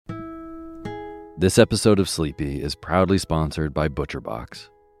This episode of Sleepy is proudly sponsored by ButcherBox.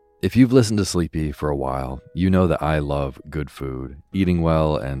 If you've listened to Sleepy for a while, you know that I love good food, eating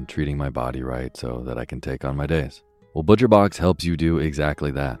well, and treating my body right so that I can take on my days. Well, ButcherBox helps you do exactly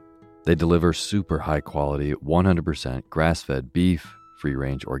that. They deliver super high quality, 100% grass-fed beef,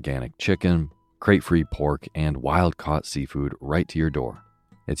 free-range organic chicken, crate-free pork, and wild-caught seafood right to your door.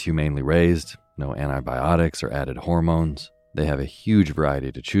 It's humanely raised, no antibiotics or added hormones. They have a huge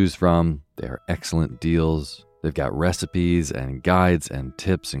variety to choose from. They are excellent deals. They've got recipes and guides and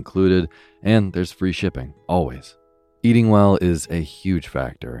tips included, and there's free shipping, always. Eating well is a huge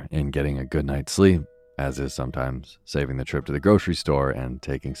factor in getting a good night's sleep, as is sometimes saving the trip to the grocery store and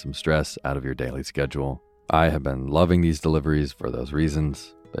taking some stress out of your daily schedule. I have been loving these deliveries for those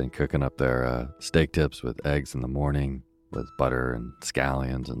reasons. Been cooking up their steak tips with eggs in the morning with butter and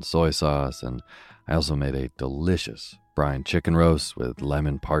scallions and soy sauce, and I also made a delicious brine chicken roast with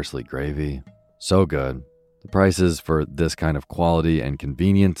lemon parsley gravy. So good. The prices for this kind of quality and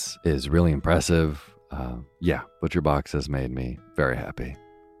convenience is really impressive. ButcherBox has made me very happy.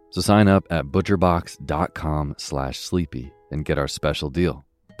 So sign up at butcherbox.com/sleepy and get our special deal.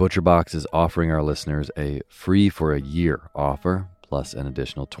 ButcherBox is offering our listeners a free for a year offer plus an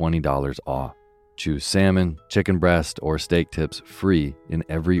additional $20 off. Choose salmon, chicken breast, or steak tips free in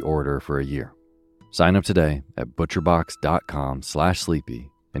every order for a year. Sign up today at butcherbox.com/sleepy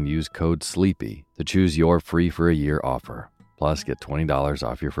and use code SLEEPY to choose your free for a year offer. Plus, get $20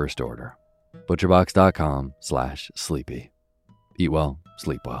 off your first order. butcherbox.com/sleepy. Eat well,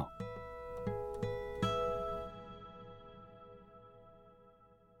 sleep well.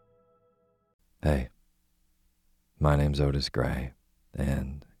 Hey, my name's Otis Gray,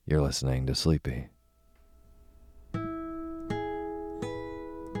 and you're listening to Sleepy.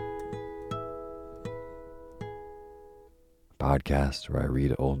 Podcast where I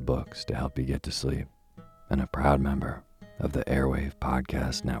read old books to help you get to sleep, and a proud member of the Airwave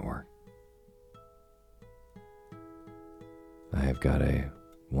Podcast Network. I have got a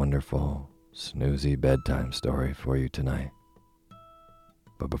wonderful, snoozy bedtime story for you tonight.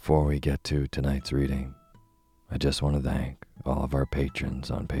 But before we get to tonight's reading, I just want to thank all of our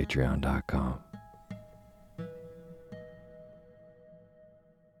patrons on patreon.com.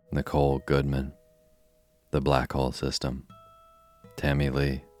 Nicole Goodman, The Black Hole System, Tammy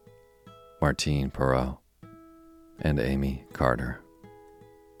Lee, Martine Perot, and Amy Carter.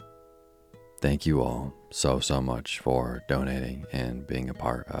 Thank you all so much for donating and being a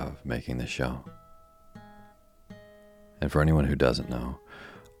part of making this show. And for anyone who doesn't know,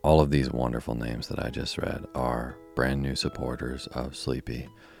 all of these wonderful names that I just read are brand new supporters of Sleepy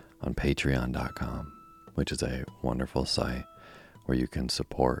on patreon.com, which is a wonderful site where you can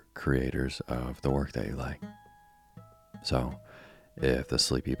support creators of the work that you like. So, if the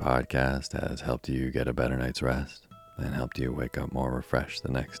Sleepy Podcast has helped you get a better night's rest and helped you wake up more refreshed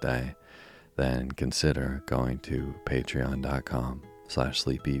the next day, then consider going to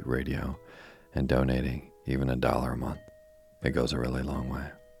patreon.com/sleepyradio and donating even $1 a month. It goes a really long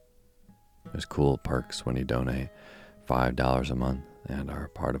way. There's cool perks when you donate $5 a month and are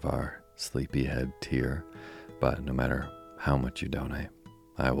part of our Sleepyhead tier, but no matter how much you donate,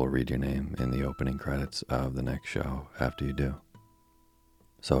 I will read your name in the opening credits of the next show after you do.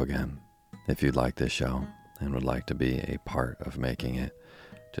 So again, if you'd like this show and would like to be a part of making it,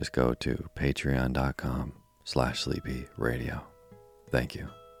 just go to patreon.com/sleepyradio. Thank you.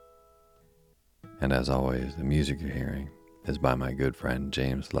 And as always, the music you're hearing is by my good friend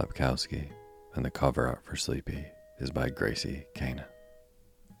James Lepkowski, and the cover art for Sleepy is by Gracie Kanan.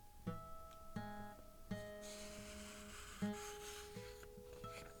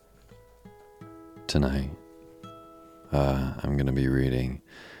 Tonight, I'm going to be reading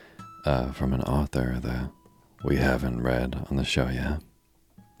from an author that we haven't read on the show yet.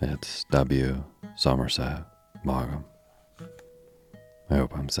 It's W. Somerset Maugham. I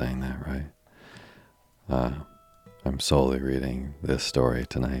hope I'm saying that right. I'm solely reading this story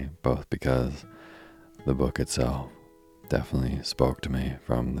tonight, both because the book itself definitely spoke to me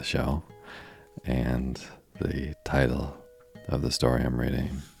from the shelf, and the title of the story I'm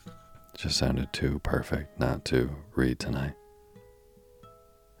reading just sounded too perfect not to read tonight.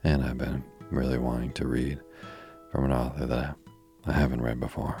 And I've been really wanting to read from an author that I haven't read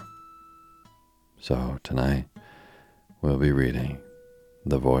before. So tonight, we'll be reading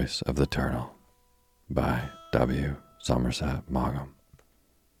The Voice of the Turtle by W. Somerset Maugham.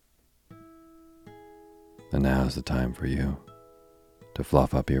 And now's the time for you to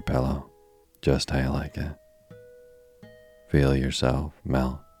fluff up your pillow just how you like it. Feel yourself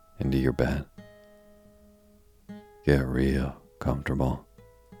melt into your bed. Get real comfortable.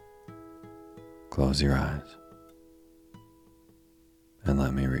 Close your eyes and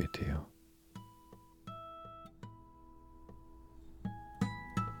let me read to you.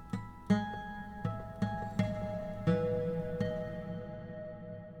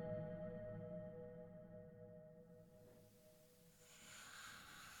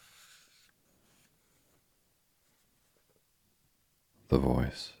 The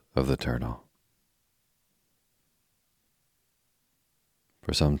Voice of the Turtle.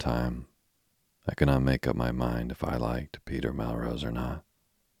 For some time, I could not make up my mind if I liked Peter Melrose or not.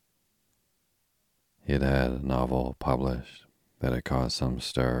 He had had a novel published that had caused some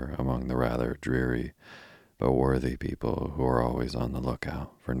stir among the rather dreary but worthy people who are always on the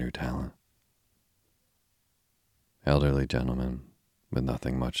lookout for new talent. Elderly gentlemen with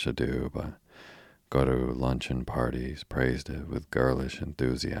nothing much to do but go to luncheon parties praised it with girlish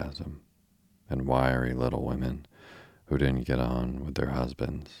enthusiasm, and wiry little women who didn't get on with their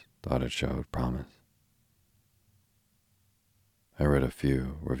husbands thought it showed promise. I read a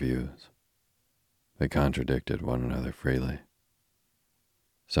few reviews. They contradicted one another freely.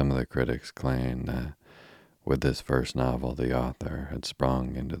 Some of the critics claimed that with this first novel the author had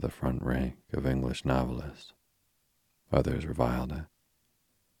sprung into the front rank of English novelists. Others reviled it.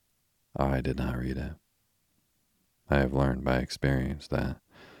 I did not read it. I have learned by experience that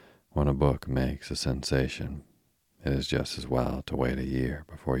when a book makes a sensation, it is just as well to wait a year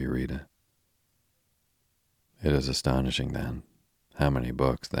before you read it. It is astonishing, then, how many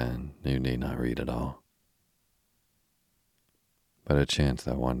books, then, you need not read at all. But it chanced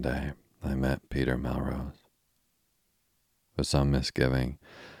that one day I met Peter Melrose. With some misgiving,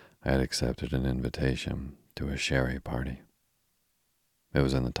 I had accepted an invitation to a sherry party. It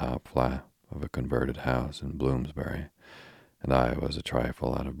was in the top flat of a converted house in Bloomsbury, and I was a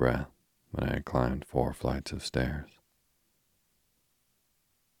trifle out of breath when I had climbed 4 flights of stairs.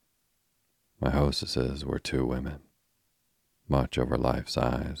 My hostesses were 2 women, much over life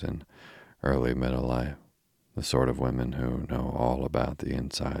size and early middle life, the sort of women who know all about the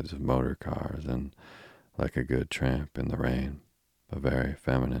insides of motor cars and, like a good tramp in the rain, but very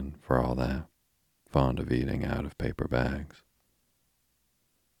feminine for all that, fond of eating out of paper bags.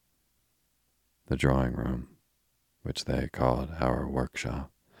 The drawing room, which they called our workshop,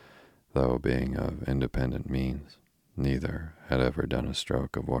 though being of independent means, neither had ever done a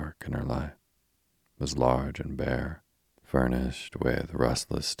stroke of work in her life, was large and bare, furnished with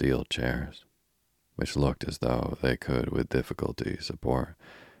rustless steel chairs, which looked as though they could with difficulty support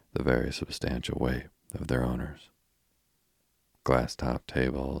the very substantial weight of their owners. Glass-topped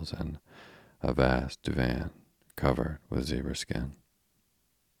tables and a vast divan covered with zebra skin.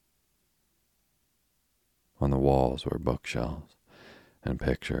 On the walls were bookshelves and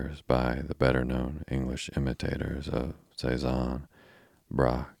pictures by the better-known English imitators of Cezanne,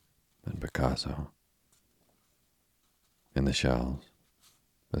 Braque, and Picasso. In the shelves,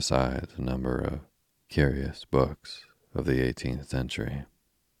 besides a number of curious books of the 18th century,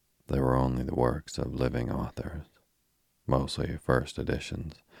 there were only the works of living authors, mostly first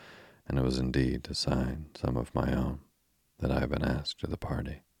editions, and it was indeed to sign some of my own that I had been asked to the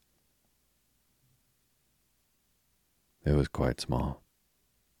party. It was quite small.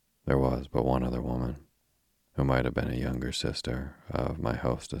 There was but one other woman, who might have been a younger sister of my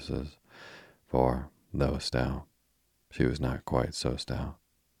hostess's, for, though stout, she was not quite so stout.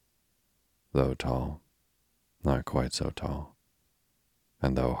 Though tall, not quite so tall.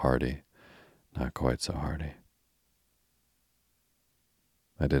 And though hardy, not quite so hardy.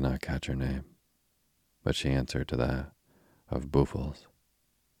 I did not catch her name, but she answered to that of Buffels.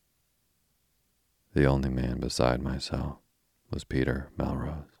 The only man beside myself was Peter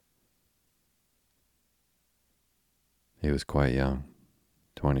Melrose. He was quite young,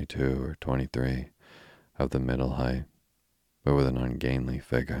 22 or 23, of the middle height, but with an ungainly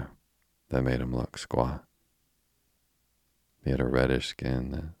figure that made him look squat. He had a reddish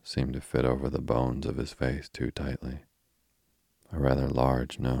skin that seemed to fit over the bones of his face too tightly, a rather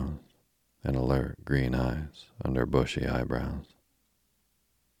large nose, and alert green eyes under bushy eyebrows.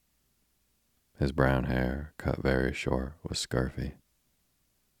 His brown hair, cut very short, was scurfy.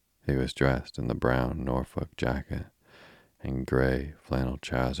 He was dressed in the brown Norfolk jacket and gray flannel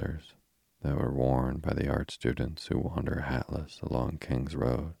trousers that were worn by the art students who wander hatless along King's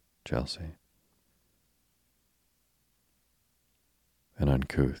Road, Chelsea. An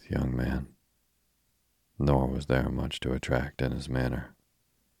uncouth young man, nor was there much to attract in his manner.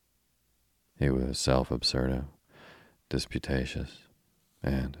 He was self-absorbed, disputatious,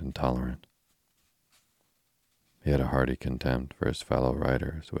 and intolerant. He had a hearty contempt for his fellow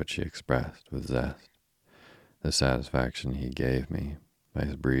writers, which he expressed with zest. The satisfaction he gave me by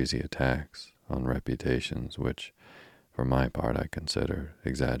his breezy attacks on reputations which, for my part, I considered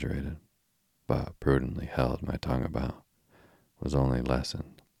exaggerated, but prudently held my tongue about, was only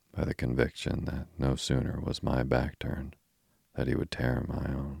lessened by the conviction that no sooner was my back turned that he would tear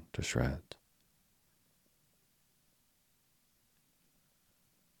my own to shreds.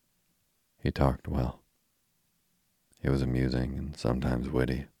 He talked well. He was amusing and sometimes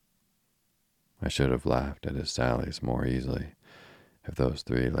witty. I should have laughed at his sallies more easily if those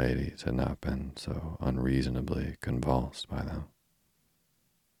three ladies had not been so unreasonably convulsed by them.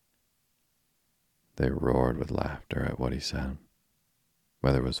 They roared with laughter at what he said,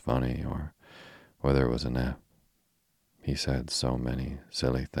 whether it was funny or whether it was inept. He said so many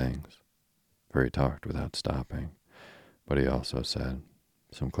silly things, for he talked without stopping, but he also said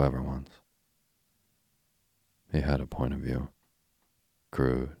some clever ones. He had a point of view,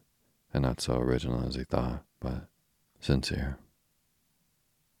 crude and not so original as he thought, but sincere.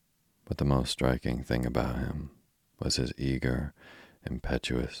 But the most striking thing about him was his eager,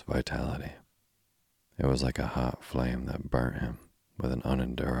 impetuous vitality. It was like a hot flame that burnt him with an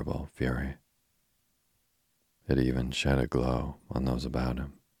unendurable fury. It even shed a glow on those about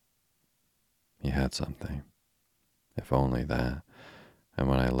him. He had something, if only that, and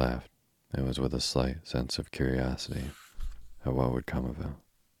when I left, it was with a slight sense of curiosity at what would come of it.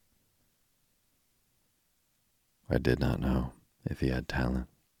 I did not know if he had talent.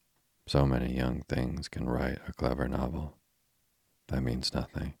 So many young things can write a clever novel. That means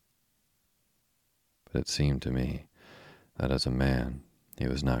nothing. But it seemed to me that as a man, he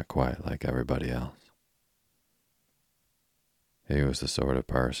was not quite like everybody else. He was the sort of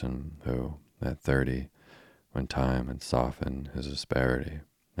person who, at 30, when time had softened his asperity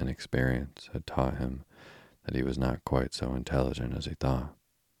and experience had taught him that he was not quite so intelligent as he thought,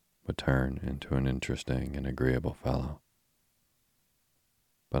 would turn into an interesting and agreeable fellow.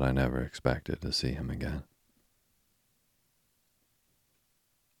 But I never expected to see him again.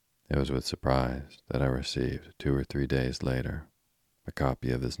 It was with surprise that I received 2 or 3 days later a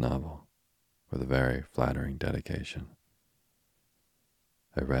copy of his novel with a very flattering dedication.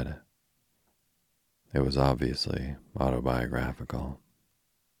 I read it. It was obviously autobiographical.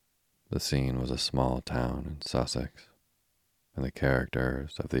 The scene was a small town in Sussex, and the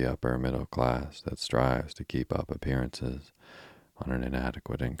characters of the upper middle class that strives to keep up appearances on an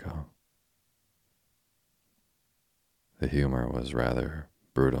inadequate income. The humor was rather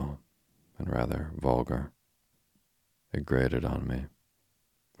brutal and rather vulgar. It grated on me,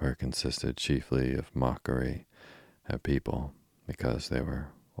 for it consisted chiefly of mockery at people because they were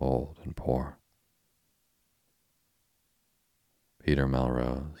old and poor. Peter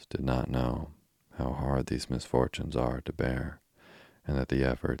Melrose did not know how hard these misfortunes are to bear, and that the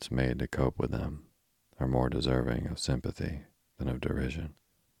efforts made to cope with them are more deserving of sympathy than of derision.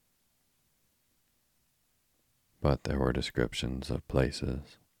 But there were descriptions of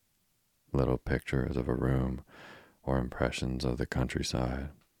places, little pictures of a room, or impressions of the countryside,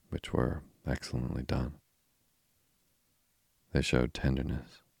 which were excellently done. They showed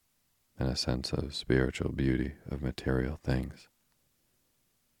tenderness and a sense of spiritual beauty of material things.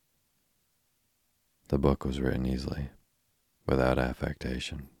 The book was written easily, without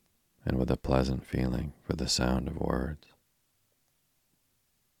affectation, and with a pleasant feeling for the sound of words.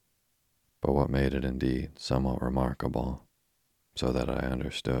 But what made it indeed somewhat remarkable, so that I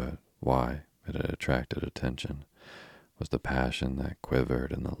understood why it had attracted attention, was the passion that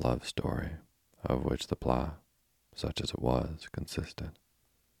quivered in the love story of which the plot, such as it was, consisted.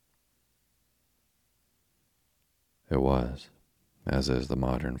 It was, as is the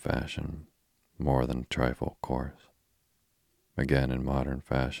modern fashion, more than a trifle coarse. Again, in modern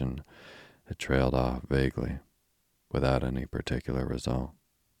fashion, it trailed off vaguely, without any particular result,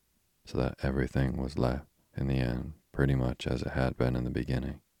 so that everything was left in the end pretty much as it had been in the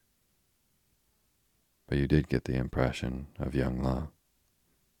beginning. But you did get the impression of young love,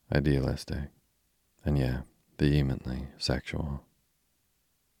 idealistic, and yet vehemently sexual.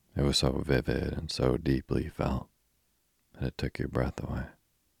 It was so vivid and so deeply felt that it took your breath away.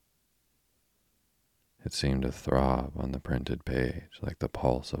 It seemed to throb on the printed page like the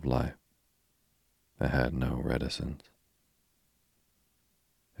pulse of life. It had no reticence.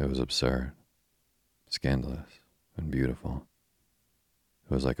 It was absurd, scandalous, and beautiful.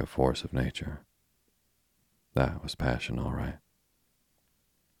 It was like a force of nature. That was passion, all right.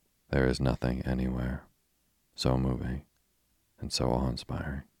 There is nothing anywhere so moving and so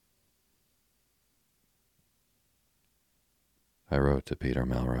awe-inspiring. I wrote to Peter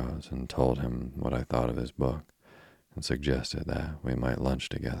Melrose and told him what I thought of his book and suggested that we might lunch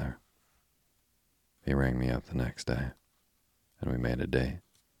together. He rang me up the next day, and we made a date.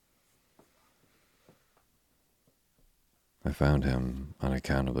 I found him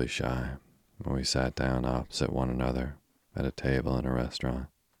unaccountably shy when we sat down opposite one another at a table in a restaurant.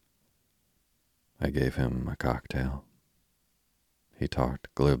 I gave him a cocktail. He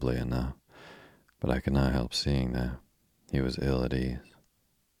talked glibly enough, but I could not help seeing that he was ill at ease.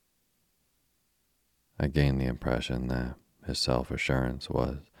 I gained the impression that his self-assurance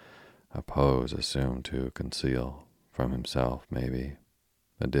was a pose assumed to conceal from himself maybe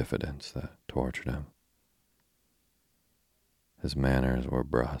a diffidence that tortured him. His manners were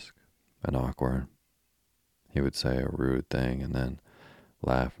brusque and awkward. He would say a rude thing and then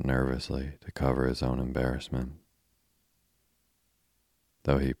laugh nervously to cover his own embarrassment.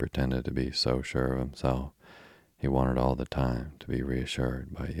 Though he pretended to be so sure of himself, he wanted all the time to be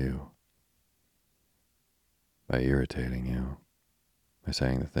reassured by you. By irritating you, by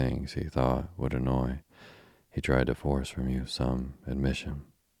saying the things he thought would annoy, he tried to force from you some admission,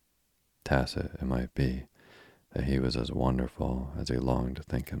 tacit it might be, that he was as wonderful as he longed to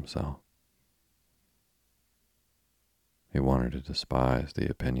think himself. He wanted to despise the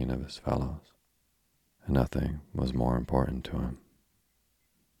opinion of his fellows, and nothing was more important to him.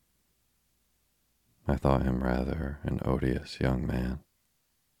 I thought him rather an odious young man,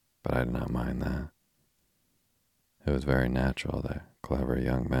 but I did not mind that. It was very natural that clever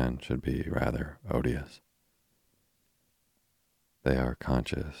young men should be rather odious. They are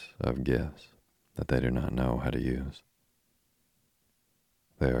conscious of gifts that they do not know how to use.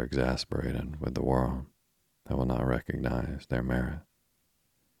 They are exasperated with the world that will not recognize their merit.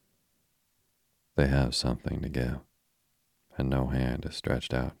 They have something to give, and no hand is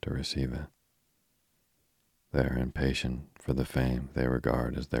stretched out to receive it. They are impatient for the fame they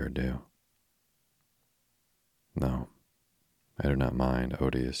regard as their due. No, I do not mind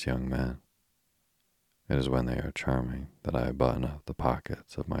odious young men. It is when they are charming that I button up the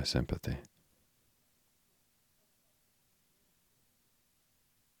pockets of my sympathy.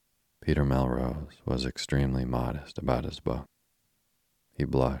 Peter Melrose was extremely modest about his book. He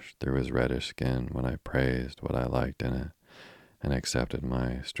blushed through his reddish skin when I praised what I liked in it, and accepted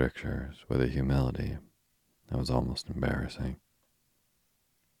my strictures with a humility that was almost embarrassing.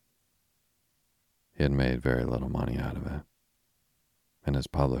 He had made very little money out of it, and his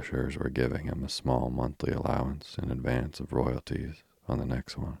publishers were giving him a small monthly allowance in advance of royalties on the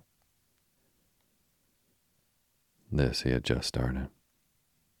next one. This he had just started,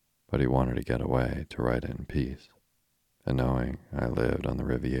 but he wanted to get away to write it in peace, and knowing I lived on the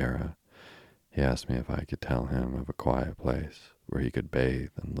Riviera, he asked me if I could tell him of a quiet place where he could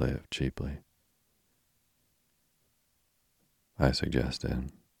bathe and live cheaply. I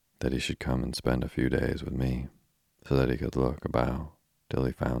suggested that he should come and spend a few days with me so that he could look about till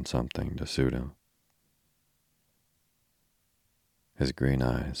he found something to suit him. His green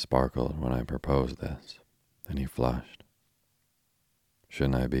eyes sparkled when I proposed this, and he flushed.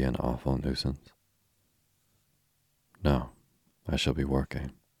 Shouldn't I be an awful nuisance? No, I shall be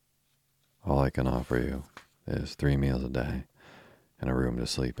working. All I can offer you is 3 meals a day and a room to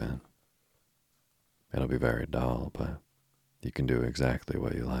sleep in. It'll be very dull, but you can do exactly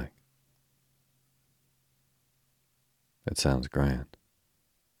what you like. It sounds grand.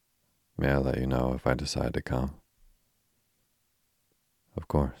 May I let you know if I decide to come? Of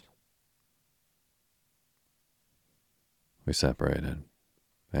course. We separated,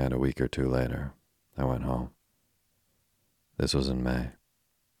 and a week or two later, I went home. This was in May.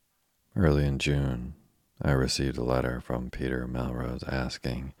 Early in June, I received a letter from Peter Melrose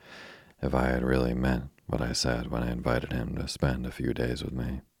asking if I had really meant what I said when I invited him to spend a few days with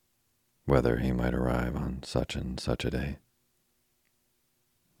me, whether he might arrive on such and such a date.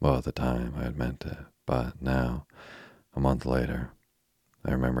 Well, at the time I had meant it, but now, a month later,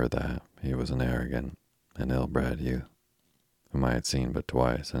 I remembered that he was an arrogant and ill-bred youth whom I had seen but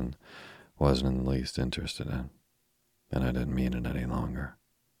twice and wasn't in the least interested in, and I didn't mean it any longer.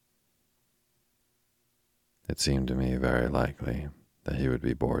 It seemed to me very likely that he would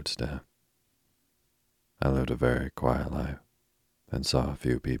be bored stiff. I lived a very quiet life and saw a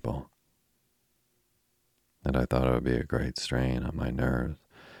few people, and I thought it would be a great strain on my nerves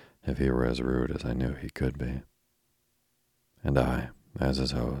if he were as rude as I knew he could be. And I, as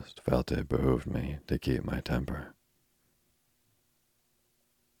his host, felt it behooved me to keep my temper.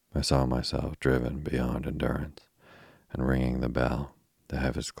 I saw myself driven beyond endurance and ringing the bell to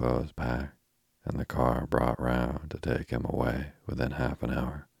have his clothes packed and the car brought round to take him away within half an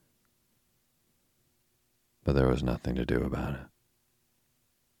hour. But there was nothing to do about it.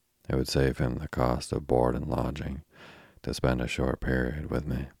 It would save him the cost of board and lodging to spend a short period with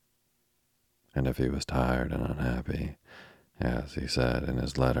me. And if he was tired and unhappy, as he said in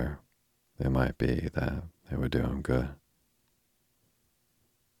his letter, it might be that it would do him good.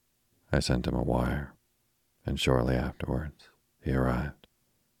 I sent him a wire, and shortly afterwards he arrived.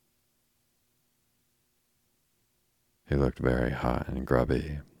 He looked very hot and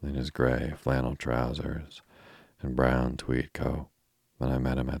grubby in his gray flannel trousers and brown tweed coat when I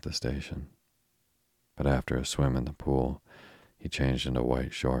met him at the station. But after a swim in the pool, he changed into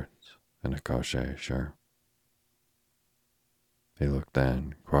white shorts and a crochet shirt. He looked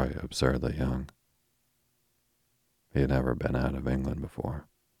then quite absurdly young. He had never been out of England before.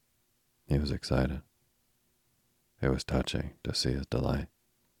 He was excited. It was touching to see his delight.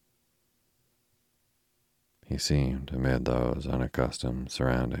 He seemed, amid those unaccustomed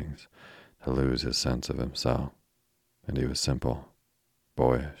surroundings, to lose his sense of himself, and he was simple,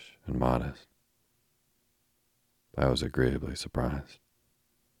 boyish, and modest. I was agreeably surprised.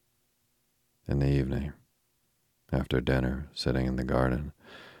 In the evening, after dinner, sitting in the garden,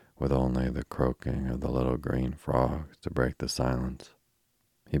 with only the croaking of the little green frogs to break the silence,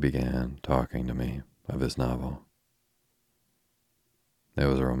 he began talking to me of his novel. It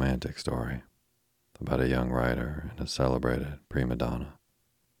was a romantic story about a young writer and a celebrated prima donna.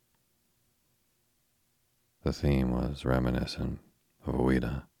 The theme was reminiscent of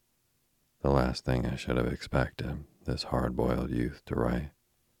Ouida, the last thing I should have expected this hard-boiled youth to write,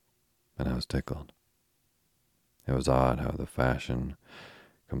 and I was tickled. It was odd how the fashion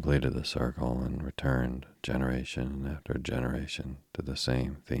completed the circle and returned generation after generation to the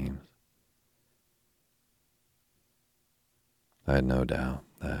same themes. I had no doubt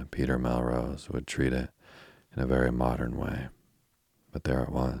that Peter Melrose would treat it in a very modern way, but there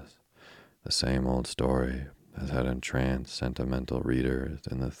it was, the same old story as had entranced sentimental readers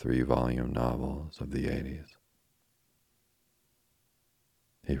in the 3-volume novels of the 80s.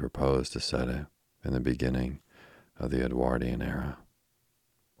 He proposed to set it in the beginning of the Edwardian era,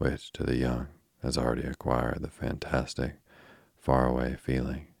 which to the young has already acquired the fantastic, faraway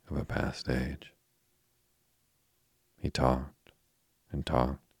feeling of a past age. He talked and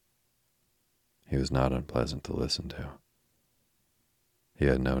talked. He was not unpleasant to listen to. He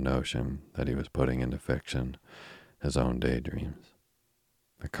had no notion that he was putting into fiction his own daydreams,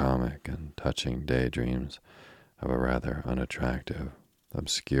 the comic and touching daydreams of a rather unattractive,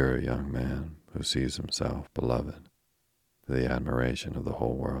 obscure young man who sees himself beloved to the admiration of the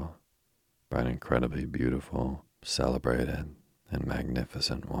whole world by an incredibly beautiful, celebrated, and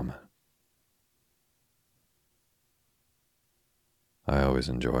magnificent woman. I always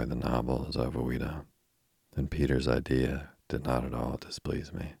enjoyed the novels of Ouida, and Peter's idea did not at all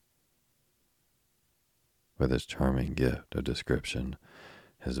displease me. With his charming gift of description,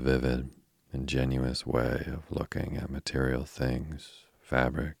 his vivid, ingenuous way of looking at material things,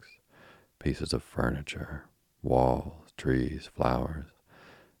 fabrics, pieces of furniture, walls, trees, flowers,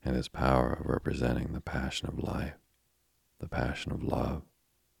 and his power of representing the passion of life, the passion of love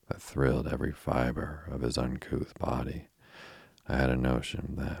that thrilled every fiber of his uncouth body, I had a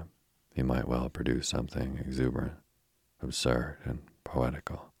notion that he might well produce something exuberant, absurd, and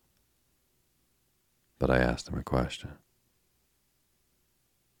poetical. But I asked him a question.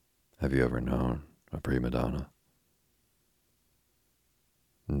 Have you ever known a prima donna?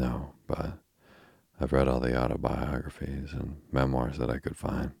 No, but I've read all the autobiographies and memoirs that I could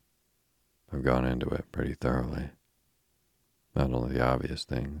find. I've gone into it pretty thoroughly. Not only the obvious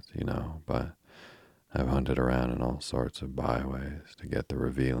things, but I've hunted around in all sorts of byways to get the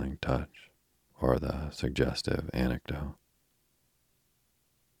revealing touch or the suggestive anecdote.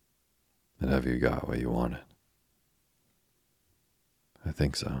 And have you got what you wanted? I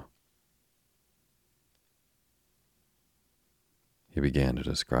think so. He began to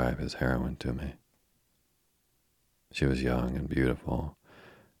describe his heroine to me. She was young and beautiful,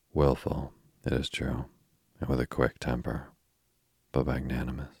 willful, it is true, and with a quick temper, but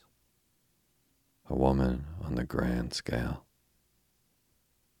magnanimous. A woman on the grand scale.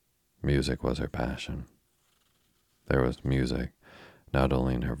 Music was her passion. There was music not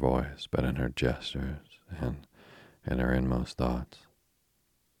only in her voice, but in her gestures and in her inmost thoughts.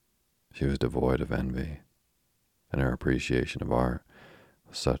 She was devoid of envy, and her appreciation of art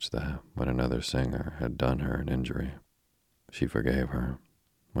was such that when another singer had done her an injury, she forgave her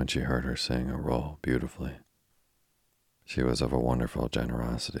when she heard her sing a role beautifully. She was of a wonderful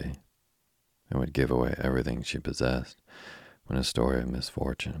generosity, and would give away everything she possessed when a story of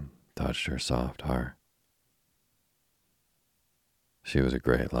misfortune touched her soft heart. She was a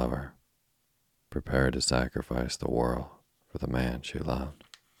great lover, prepared to sacrifice the world for the man she loved.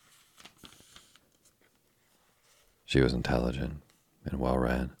 She was intelligent and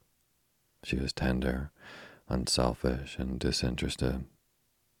well-read. She was tender, unselfish, and disinterested.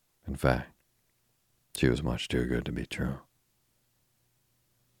 In fact, she was much too good to be true.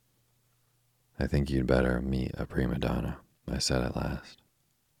 I think you'd better meet a prima donna, I said at last.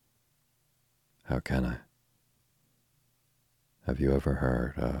 How can I? Have you ever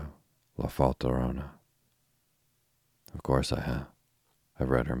heard of La Falterona? Of course I have.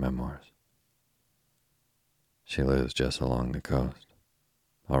 I've read her memoirs. She lives just along the coast.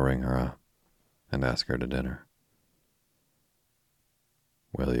 I'll ring her up and ask her to dinner.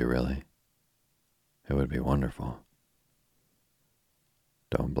 Will you really? It would be wonderful.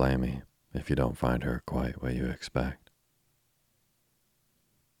 Don't blame me if you don't find her quite what you expect.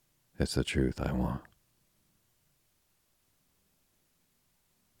 It's the truth I want.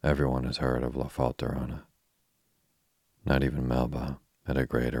 Everyone has heard of La Falterona. Not even Melba had a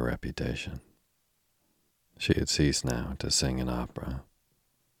greater reputation. She had ceased now to sing in opera,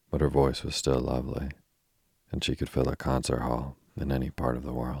 but her voice was still lovely, and she could fill a concert hall in any part of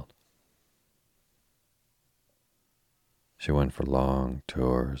the world. She went for long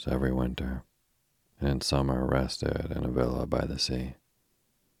tours every winter, and in summer rested in a villa by the sea.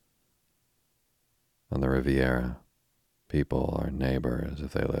 On the Riviera, people are neighbors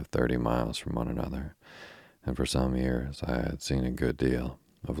if they live 30 miles from one another, and for some years I had seen a good deal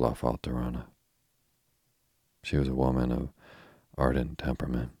of La Falterona. She was a woman of ardent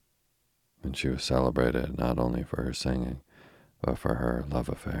temperament, and she was celebrated not only for her singing, but for her love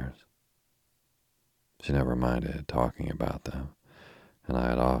affairs. She never minded talking about them, and I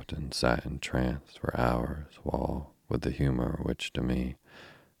had often sat entranced for hours while, with the humor which to me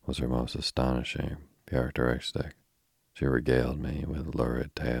was her most astonishing characteristic, she regaled me with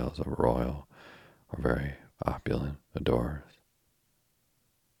lurid tales of royal or very opulent adorers.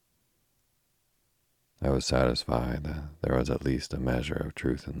 I was satisfied that there was at least a measure of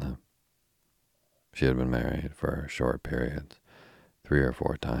truth in them. She had been married for short periods, 3 or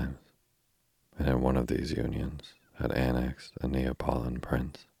 4 times, and in one of these unions had annexed a Neapolitan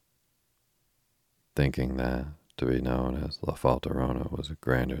prince. Thinking that to be known as La Falterona was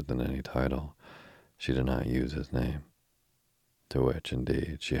grander than any title, she did not use his name, to which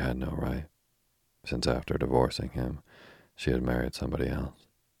indeed she had no right, since after divorcing him she had married somebody else.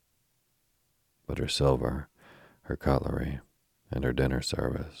 But her silver, her cutlery, and her dinner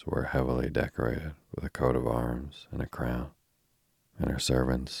service were heavily decorated with a coat of arms and a crown, and her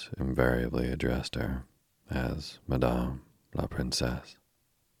servants invariably addressed her as Madame la Princesse.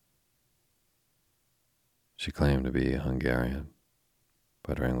 She claimed to be Hungarian,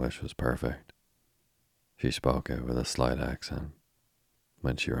 but her English was perfect. She spoke it with a slight accent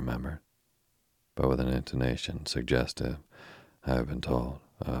when she remembered, but with an intonation suggestive, I have been told,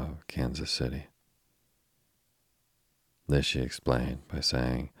 of Kansas City. This she explained by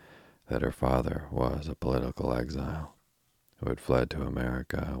saying that her father was a political exile who had fled to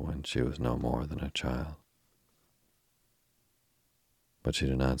America when she was no more than a child. But she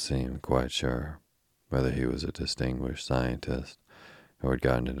did not seem quite sure whether he was a distinguished scientist who had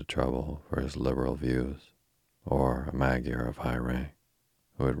gotten into trouble for his liberal views, or a Magyar of high rank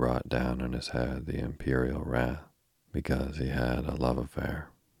who had brought down on his head the imperial wrath because he had a love affair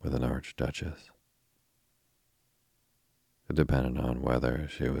with an archduchess. It depended on whether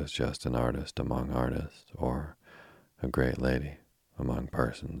she was just an artist among artists or a great lady among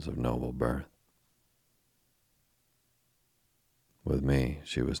persons of noble birth. With me,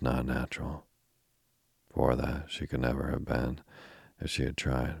 she was not natural, for that she could never have been if she had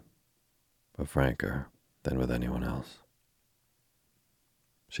tried, but franker than with anyone else.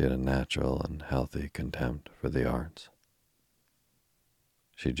 She had a natural and healthy contempt for the arts.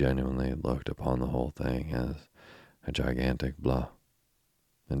 She genuinely looked upon the whole thing as a gigantic bluff,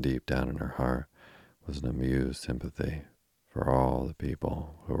 and deep down in her heart was an amused sympathy for all the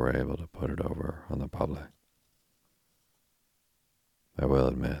people who were able to put it over on the public. I will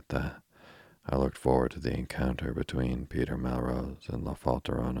admit that I looked forward to the encounter between Peter Melrose and La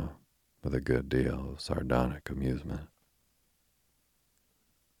Falterona with a good deal of sardonic amusement.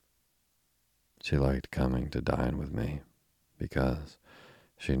 She liked coming to dine with me because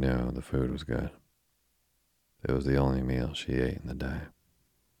she knew the food was good. It was the only meal she ate in the day,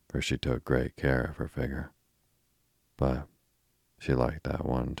 for she took great care of her figure. But she liked that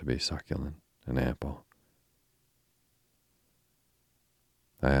one to be succulent and ample.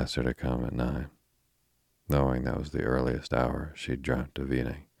 I asked her to come at 9, knowing that was the earliest hour she'd dreamt of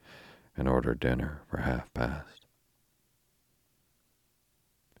eating, and ordered dinner for 1:30.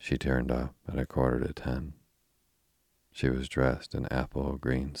 She turned up at 9:45. She was dressed in apple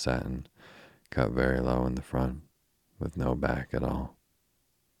green satin, cut very low in the front, with no back at all,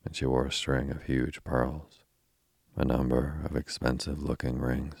 and she wore a string of huge pearls, a number of expensive-looking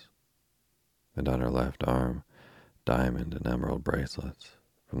rings, and on her left arm diamond and emerald bracelets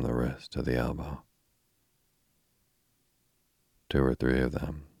from the wrist to the elbow. 2 or 3 of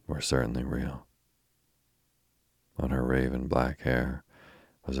them were certainly real. On her raven black hair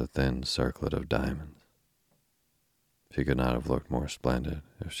was a thin circlet of diamonds. She could not have looked more splendid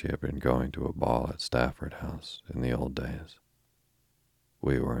if she had been going to a ball at Stafford House in the old days.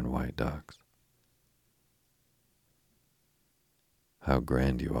 We were in white ducks. "How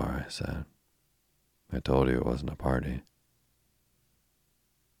grand you are," I said. "I told you it wasn't a party."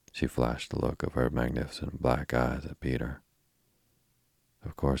 She flashed the look of her magnificent black eyes at Peter.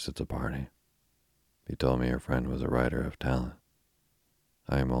 "Of course it's a party. You told me your friend was a writer of talent.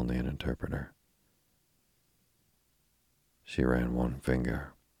 I am only an interpreter." She ran one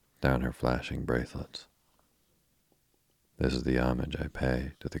finger down her flashing bracelets. "This is the homage I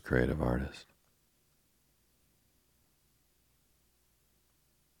pay to the creative artist."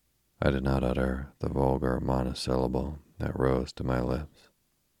 I did not utter the vulgar monosyllable that rose to my lips,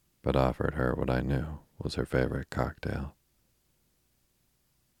 but offered her what I knew was her favorite cocktail.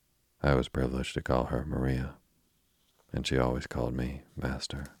 I was privileged to call her Maria, and she always called me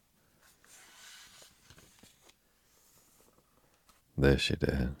Master. This she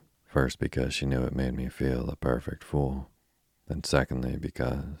did, first because she knew it made me feel a perfect fool, and secondly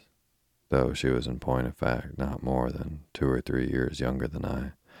because, though she was in point of fact not more than 2 or 3 years younger than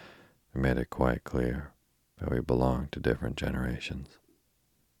I, it made it quite clear that we belonged to different generations.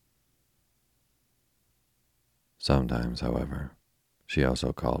 Sometimes, however, she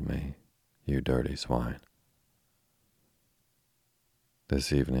also called me, "You dirty swine."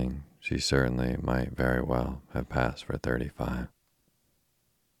 This evening she certainly might very well have passed for 35.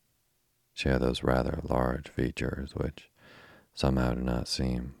 She had those rather large features which somehow do not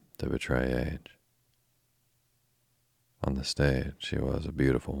seem to betray age. On the stage she was a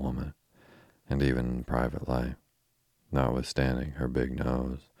beautiful woman, and even in private life, notwithstanding her big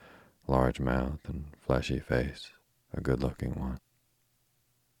nose, large mouth, and fleshy face, a good-looking one.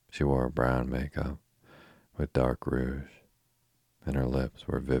 She wore brown makeup with dark rouge, and her lips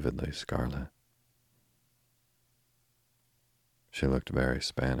were vividly scarlet. She looked very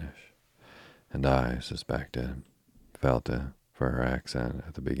Spanish, and I suspected, felt it, for her accent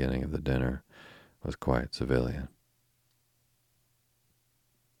at the beginning of the dinner was quite civilian.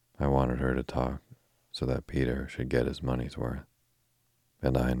 I wanted her to talk so that Peter should get his money's worth,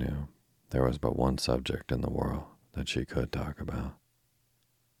 and I knew there was but one subject in the world that she could talk about.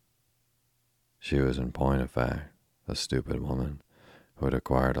 She was in point of fact a stupid woman who had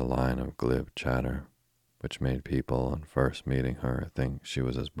acquired a line of glib chatter which made people on first meeting her think she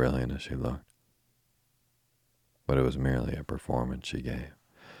was as brilliant as she looked. But it was merely a performance she gave,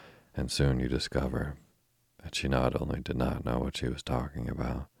 and soon you discover that she not only did not know what she was talking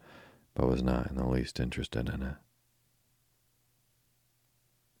about, but was not in the least interested in it.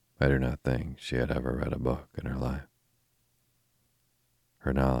 I do not think she had ever read a book in her life.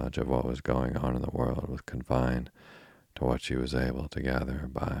 Her knowledge of what was going on in the world was confined to what she was able to gather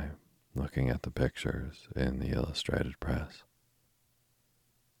by looking at the pictures in the illustrated press.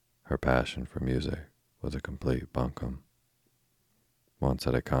 Her passion for music was a complete bunkum. Once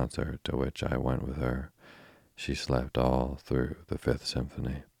at a concert to which I went with her, she slept all through the Fifth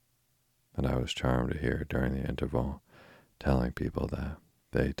Symphony, and I was charmed to hear during the interval telling people that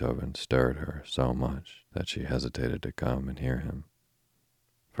Beethoven stirred her so much that she hesitated to come and hear him.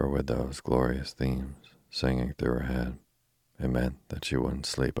 For with those glorious themes singing through her head, it meant that she wouldn't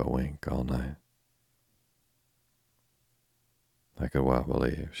sleep a wink all night. I could well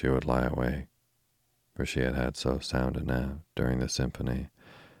believe she would lie awake, for she had had so sound a nap during the symphony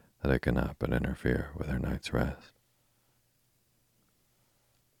that it could not but interfere with her night's rest.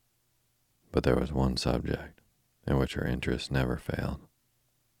 But there was one subject in which her interest never failed.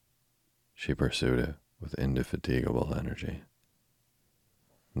 She pursued it with indefatigable energy.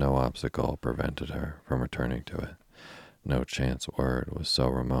 No obstacle prevented her from returning to it. No chance word was so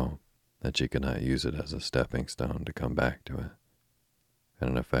remote that she could not use it as a stepping stone to come back to it.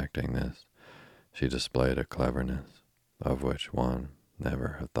 And in effecting this, she displayed a cleverness of which one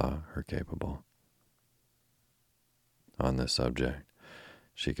never had thought her capable. On this subject,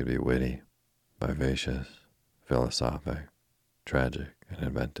 she could be witty, vivacious, philosophic, tragic, and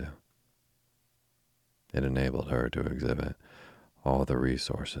inventive. It enabled her to exhibit all the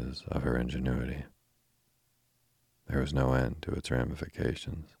resources of her ingenuity. There was no end to its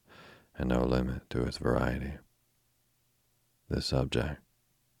ramifications and no limit to its variety. This subject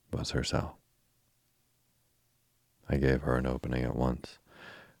was herself. I gave her an opening at once,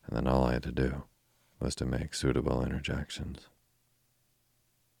 and then all I had to do was to make suitable interjections.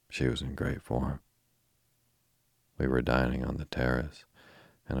 She was in great form. We were dining on the terrace,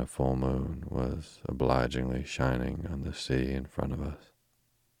 and a full moon was obligingly shining on the sea in front of us.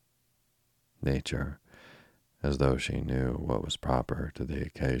 Nature, as though she knew what was proper to the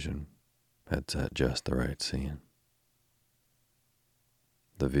occasion, had set just the right scene.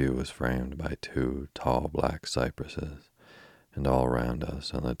 The view was framed by two tall black cypresses, and all around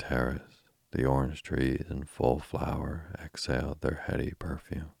us on the terrace, the orange trees in full flower exhaled their heady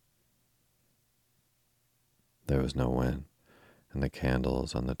perfume. There was no wind, and the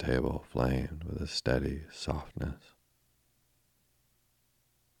candles on the table flamed with a steady softness.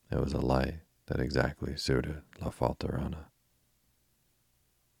 It was a light that exactly suited La Falterana.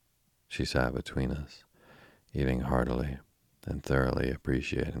 She sat between us, eating heartily and thoroughly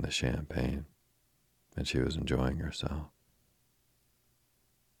appreciating the champagne, and she was enjoying herself.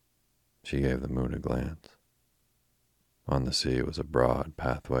 She gave the moon a glance. On the sea was a broad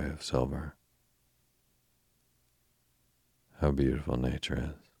pathway of silver. "How beautiful nature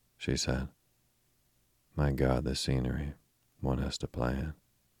is," she said. "My God, the scenery one has to play in.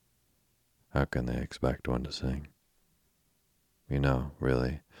 How can they expect one to sing? You know,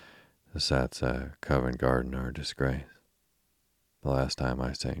 really, the Sats at Covent Garden are a disgrace. The last time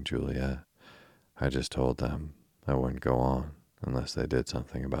I sang Juliet, I just told them I wouldn't go on unless they did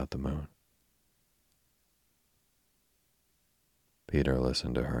something about the moon." Peter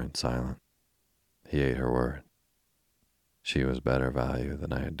listened to her in silence. He ate her word. She was better value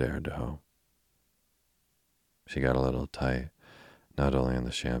than I had dared to hope. She got a little tight, not only in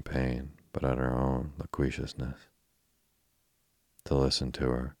the champagne, but at her own loquaciousness. To listen to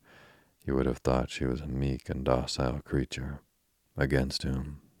her, you would have thought she was a meek and docile creature, against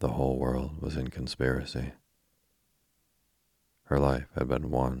whom the whole world was in conspiracy. Her life had been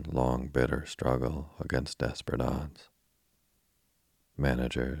one long, bitter struggle against desperate odds.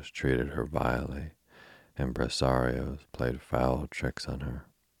 Managers treated her vilely, impresarios played foul tricks on her,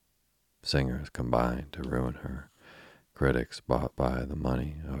 singers combined to ruin her, critics bought by the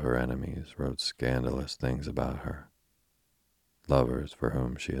money of her enemies wrote scandalous things about her. Lovers for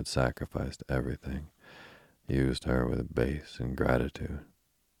whom she had sacrificed everything used her with base ingratitude.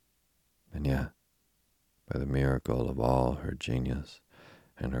 And yet, by the miracle of all her genius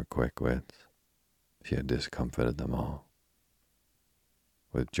and her quick wits, she had discomfited them all.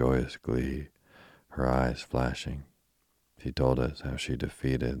 With joyous glee, her eyes flashing, she told us how she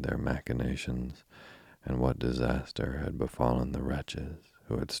defeated their machinations and what disaster had befallen the wretches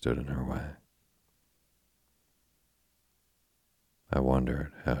who had stood in her way. I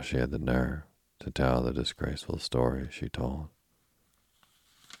wondered how she had the nerve to tell the disgraceful story she told,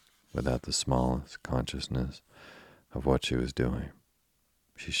 without the smallest consciousness of what she was doing.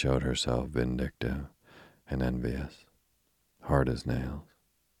 She showed herself vindictive and envious, hard as nails,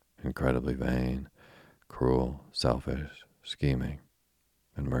 incredibly vain, cruel, selfish, scheming,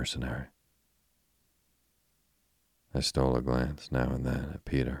 and mercenary. I stole a glance now and then at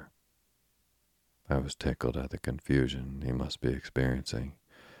Peter. I was tickled at the confusion he must be experiencing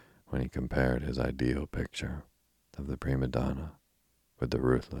when he compared his ideal picture of the prima donna with the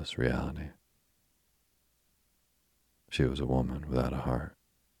ruthless reality. She was a woman without a heart.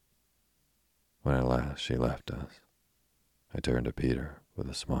 When at last she left us, I turned to Peter with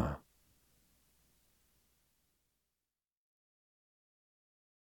a smile.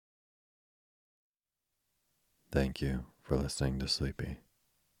 Thank you for listening to Sleepy.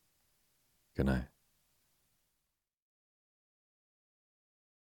 Good night.